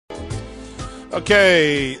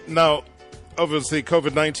Okay, now, obviously,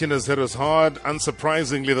 COVID-19 has hit us hard.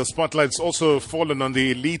 Unsurprisingly, the spotlight's also fallen on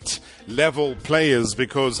the elite level players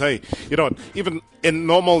because, hey, you know, even in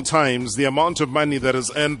normal times, the amount of money that is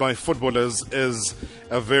earned by footballers is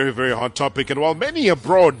a very, very hot topic. And while many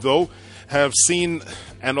abroad, though, have seen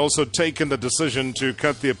and also taken the decision to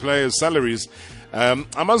cut their players' salaries,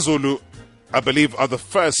 AmaZulu, I believe, are the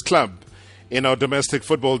first club in our domestic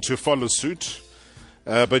football to follow suit.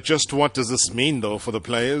 But just what does this mean, though, for the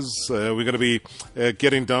players? We're going to be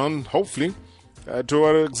getting down, hopefully,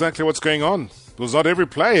 to exactly what's going on. Because not every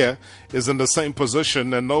player is in the same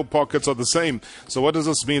position and no pockets are the same. So what does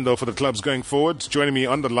this mean, though, for the clubs going forward? Joining me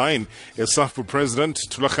on the line is SAFPU President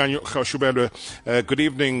Thulaganyo Gaoshobelwe. Good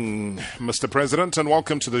evening, Mr. President, and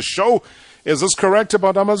welcome to the show. Is this correct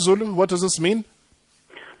about AmaZulu? What does this mean?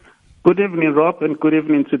 Good evening, Rob, and good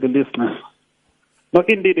evening to the listeners. No,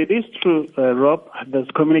 indeed, it is true, Rob. There's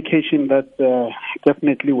communication that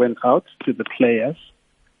definitely went out to the players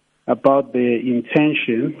about the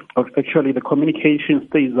intention of actually the communication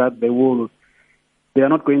states that they are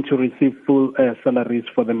not going to receive full salaries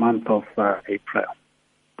for the month of April.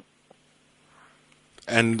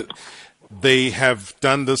 And they have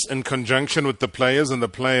done this in conjunction with the players, and the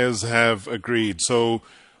players have agreed. So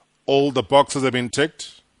all the boxes have been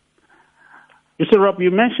ticked? You see, Rob, you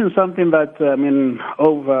mentioned something that,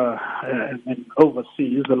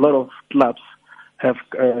 overseas, a lot of clubs have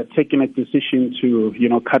taken a decision to,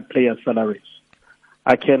 cut player salaries.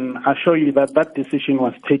 I can assure you that that decision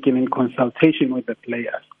was taken in consultation with the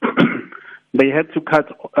players. They had to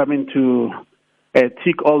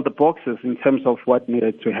tick all the boxes in terms of what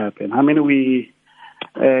needed to happen. We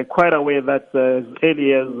quite aware that as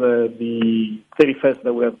early as the 31st,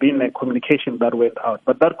 there would have been a communication that went out.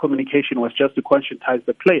 But that communication was just to conscientize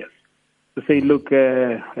the players, to say, look,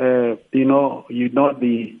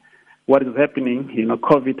 what is happening.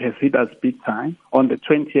 COVID has hit us big time. On the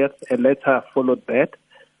 20th, a letter followed that,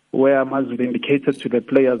 where AmaZulu indicated to the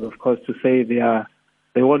players, of course, to say they are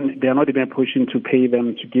not even pushing to pay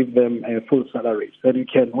them, to give them full salaries. So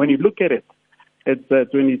when you look at it, it's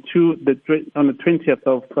on the 20th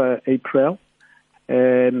of April,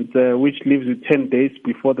 and which leaves you 10 days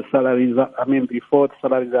before the salaries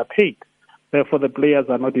are paid. Therefore, the players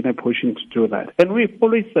are not in a position to do that. And we've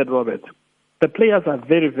always said, Robert, the players are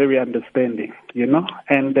very, very understanding,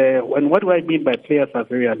 And what do I mean by players are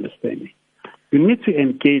very understanding? You need to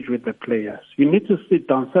engage with the players. You need to sit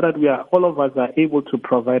down so that all of us are able to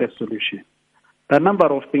provide a solution. There are a number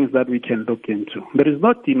of things that we can look into. There is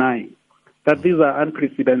no denying that these are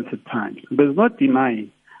unprecedented times. There's not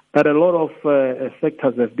denying that a lot of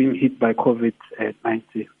sectors have been hit by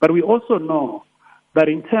COVID-19. But we also know that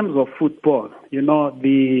in terms of football,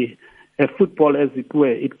 the football, as it were,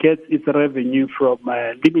 it gets its revenue from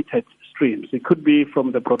limited streams. It could be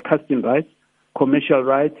from the broadcasting rights, commercial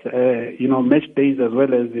rights, match days, as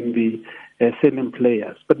well as in the selling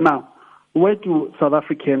players. But now, where do South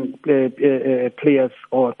African players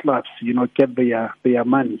or clubs, get their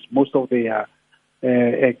monies, most of their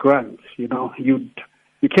grants? You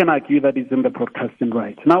can argue that it's in the broadcasting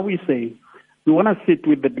rights. Now we say we want to sit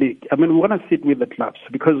with the league. We want to sit with the clubs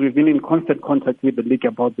because we've been in constant contact with the league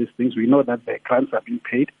about these things. We know that the grants are being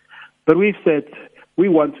paid, but we've said we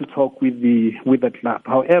want to talk with the club.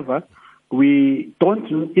 However, we don't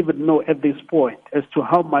even know at this point as to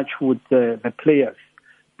how much would the players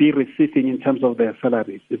be receiving in terms of their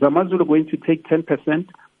salaries. Is AmaZulu going to take 10%,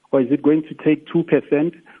 or is it going to take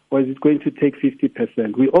 2%, or is it going to take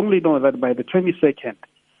 50%? We only know that by the 22nd,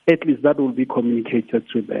 at least that will be communicated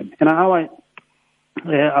to them. And our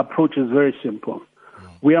approach is very simple.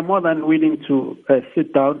 We are more than willing to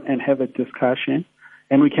sit down and have a discussion,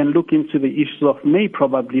 and we can look into the issues of May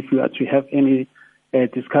probably if we are to have any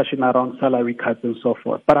discussion around salary cuts and so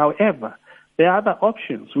forth. But however, there are other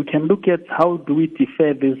options. We can look at how do we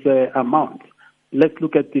defer this amount. Let's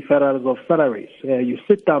look at deferrals of salaries. You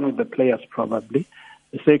sit down with the players probably.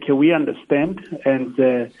 You say, okay, we understand and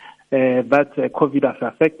that COVID has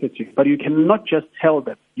affected you. But you cannot just tell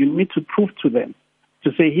them. You need to prove to them,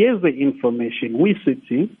 to say, here's the information. We're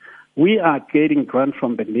sitting. We are getting grant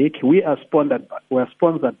from the league. We are sponsored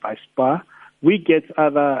by SPA. We get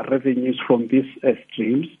other revenues from these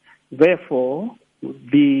streams. Therefore,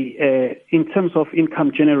 in terms of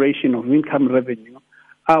income generation of income revenue,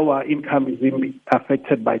 our income is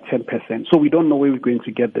affected by 10%. So we don't know where we're going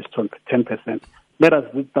to get this 10%. Let us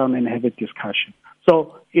sit down and have a discussion.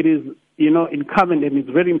 So it is, incumbent, and it's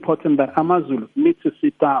very important that AmaZulu needs to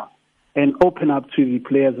sit down and open up to the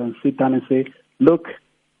players and sit down and say, look,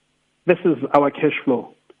 this is our cash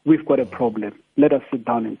flow. We've got a problem. Let us sit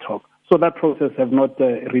down and talk. So that process has not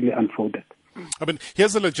really unfolded. I mean,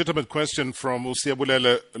 here's a legitimate question from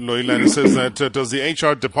Usiyabulele Loilan. It says that does the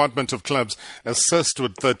HR department of clubs assist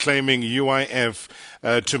with claiming UIF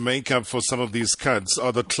to make up for some of these cuts?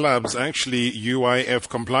 Are the clubs actually UIF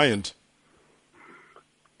compliant?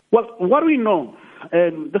 Well, what we know,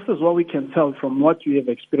 and this is what we can tell from what we have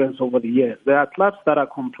experienced over the years, there are clubs that are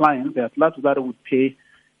compliant. There are clubs that would pay,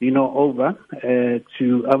 over to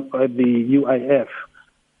the UIF,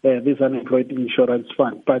 this unemployed insurance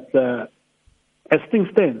fund. But as things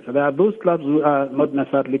stand, there are those clubs who are not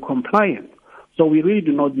necessarily compliant. So we really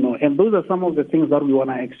do not know. And those are some of the things that we want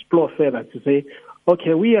to explore further to say,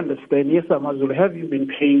 okay, we understand, yes, Amazulu, have you been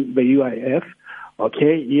paying the UIF?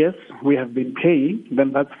 Okay, yes, we have been paying,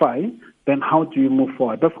 then that's fine. Then how do you move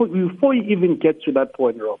forward? Before you even get to that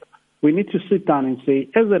point, Rob, we need to sit down and say,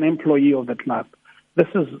 as an employee of the club, this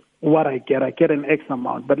is what I get. I get an X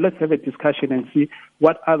amount, but let's have a discussion and see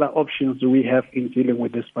what other options do we have in dealing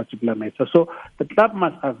with this particular matter. So the club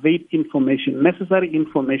must avail information, necessary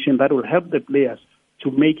information that will help the players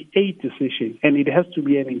to make a decision, and it has to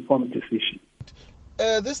be an informed decision.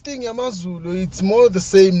 This thing yamaZulu, it's more the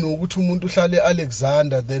same nokuthi umuntu uhlale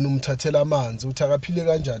Alexander than umthathela amanzi uthi akaphile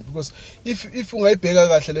kanjani, because if ungayibheka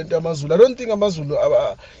kahle lento yamaZulu, I don't think amaZulu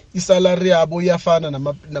isalary yabo iyafana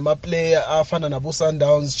nama player afana nabo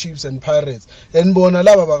Sundowns, Chiefs and Pirates, and bona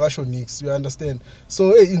laba bakasho nix, you understand?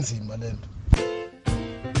 So inzima lento.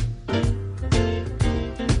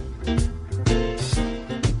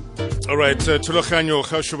 All right, Thulaganyo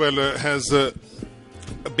Gaoshobelwe has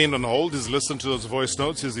been on hold. He's listened to those voice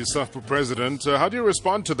notes. He's the SAFPU president. How do you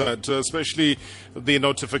respond to that, especially the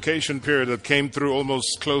notification period that came through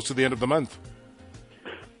almost close to the end of the month?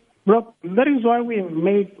 Rob, that is why we're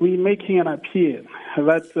making an appeal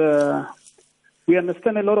that we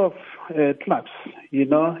understand a lot of clubs,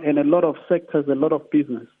 and a lot of sectors, a lot of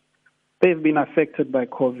business. They've been affected by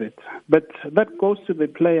COVID. But that goes to the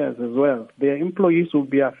players as well. Their employees will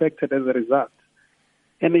be affected as a result.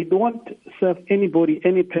 And they don't serve anybody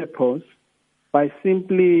any purpose by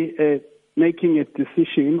simply making a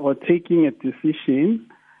decision or taking a decision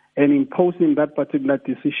and imposing that particular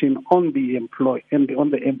decision on the on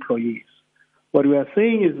the employees. What we are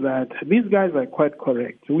saying is that these guys are quite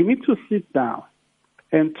correct. We need to sit down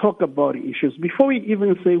and talk about issues. Before we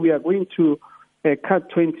even say we are going to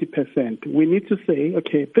cut 20%, we need to say,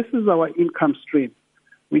 okay, this is our income stream.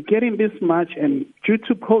 We're getting this much, and due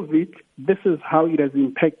to COVID, this is how it has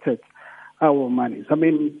impacted our monies. I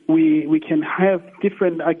mean, we can have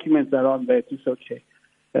different arguments around that. It's okay.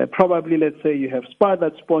 Probably, let's say you have Spa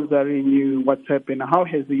that's sponsoring you, what's happened, how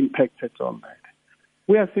has it impacted on that?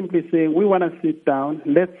 We are simply saying we want to sit down,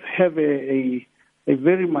 let's have a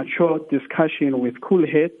very mature discussion with cool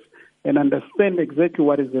heads and understand exactly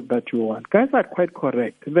what is it that you want. Guys are quite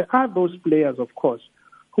correct. There are those players, of course,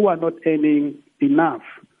 who are not earning enough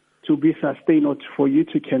to be sustained or for you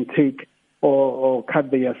to can take or cut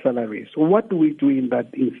their salaries. So what do we do in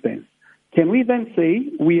that instance? Can we then say,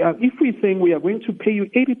 if we're saying we are going to pay you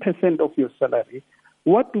 80% of your salary,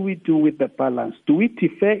 what do we do with the balance? Do we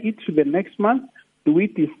defer it to the next month? Do we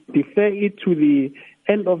defer it to the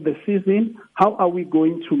end of the season? How are we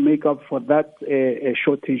going to make up for that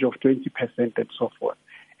shortage of 20% and so forth?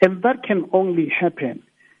 And that can only happen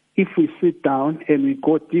if we sit down and we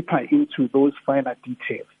go deeper into those finer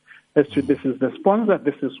details as to this is the sponsor,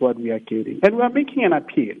 this is what we are getting. And we are making an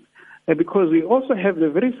appeal because we also have the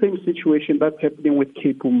very same situation that's happening with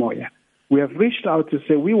Cape Umoya. We have reached out to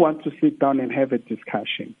say we want to sit down and have a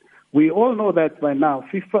discussion. We all know that by now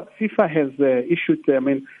FIFA has issued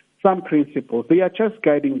some principles. They are just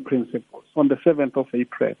guiding principles on the 7th of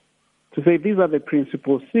April to say these are the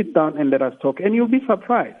principles, sit down and let us talk. And you'll be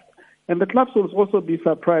surprised. And the clubs will also be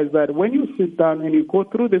surprised that when you sit down and you go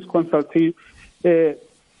through this consultative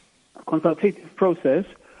process,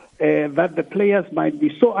 that the players might be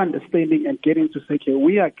so understanding and getting to say, okay,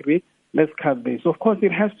 we agree, let's cut this. Of course,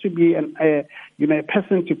 it has to be a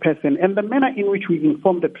person to person. And the manner in which we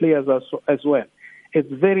inform the players as well,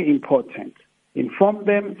 it's very important. Inform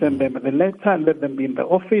them, send them the letter, let them be in the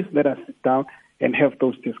office, let us sit down and have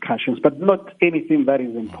those discussions, but not anything that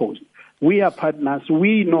is imposed. We are partners.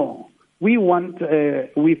 We know. We've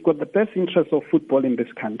got the best interest of football in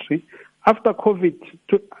this country. After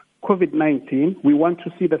COVID-19, we want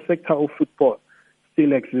to see the sector of football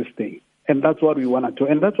still existing. And that's what we want to do.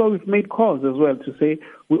 And that's why we've made calls as well to say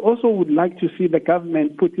we also would like to see the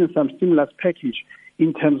government put in some stimulus package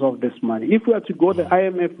in terms of this money. If we are to go the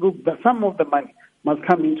IMF route, some of the money must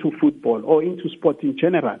come into football or into sport in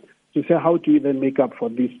general to say how do we then make up for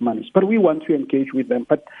these monies. But we want to engage with them.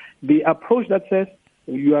 But the approach that says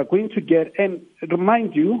you are going to get, and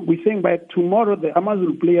remind you, we're saying by tomorrow the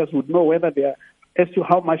Amazulu players would know whether they are, as to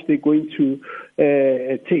how much they're going to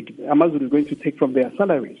take. Amazulu is going to take from their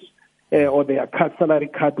salaries, or their salary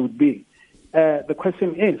cut would be. The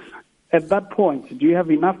question is, at that point, do you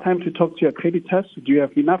have enough time to talk to your creditors? Do you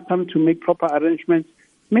have enough time to make proper arrangements?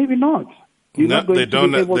 Maybe not. No, they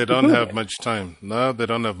don't have much time. No, they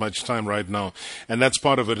don't have much time right now. And that's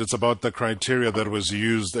part of it. It's about the criteria that was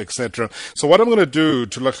used, etc. So what I'm going to do,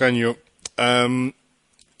 Thulaganyo,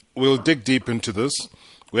 we'll dig deep into this,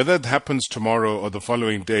 whether it happens tomorrow or the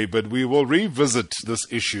following day, but we will revisit this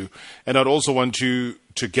issue. And I'd also want you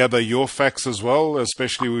to gather your facts as well,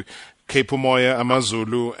 especially Cape Umoya,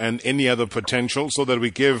 Amazulu, and any other potential, so that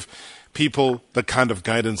we give people the kind of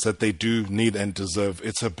guidance that they do need and deserve.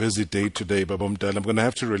 It's a busy day today, Babamdala. I'm going to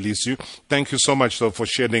have to release you. Thank you so much, though, for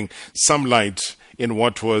shedding some light in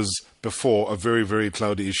what was before a very, very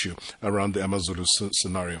cloudy issue around the Amazulu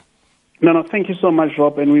scenario. No, thank you so much,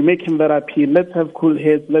 Rob. And we're making that appeal. Let's have cool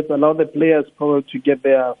heads. Let's allow the players probably to get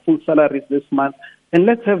their full salaries this month. And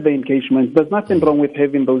let's have the engagements. There's nothing wrong with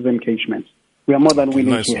having those engagements. We are more than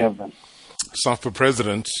willing to have them. SAFPU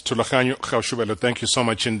President Thulaganyo, thank you so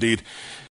much indeed.